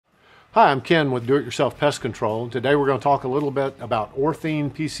Hi, I'm Ken with Do-It-Yourself Pest Control. Today we're going to talk a little bit about Orthene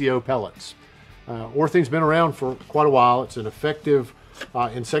PCO Pellets. Orthene's been around for quite a while. It's an effective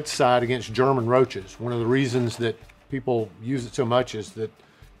insecticide against German roaches. One of the reasons that people use it so much is that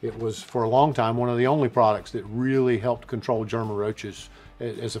it was for a long time one of the only products that really helped control German roaches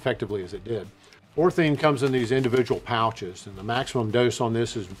as effectively as it did. Orthene comes in these individual pouches, and the maximum dose on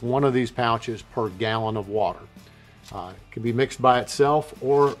this is one of these pouches per gallon of water. It can be mixed by itself,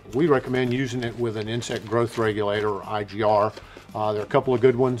 or we recommend using it with an insect growth regulator, or IGR. There are a couple of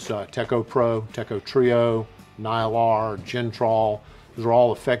good ones, Teco Pro, Teco Trio, Nylar, Gentrol. Those are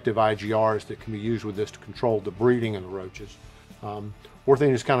all effective IGRs that can be used with this to control the breeding of the roaches.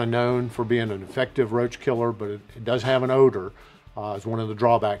 Orthene is kind of known for being an effective roach killer, but it does have an odor, is one of the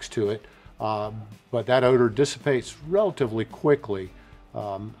drawbacks to it. But that odor dissipates relatively quickly.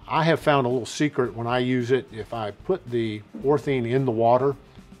 I have found a little secret when I use it. If I put the Orthene in the water,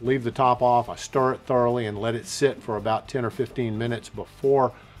 leave the top off, I stir it thoroughly and let it sit for about 10 or 15 minutes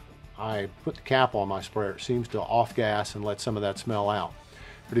before I put the cap on my sprayer. It seems to off gas and let some of that smell out.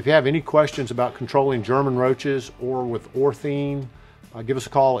 But if you have any questions about controlling German roaches or with Orthene, give us a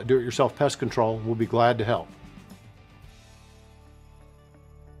call at Do-It-Yourself Pest Control. We'll be glad to help.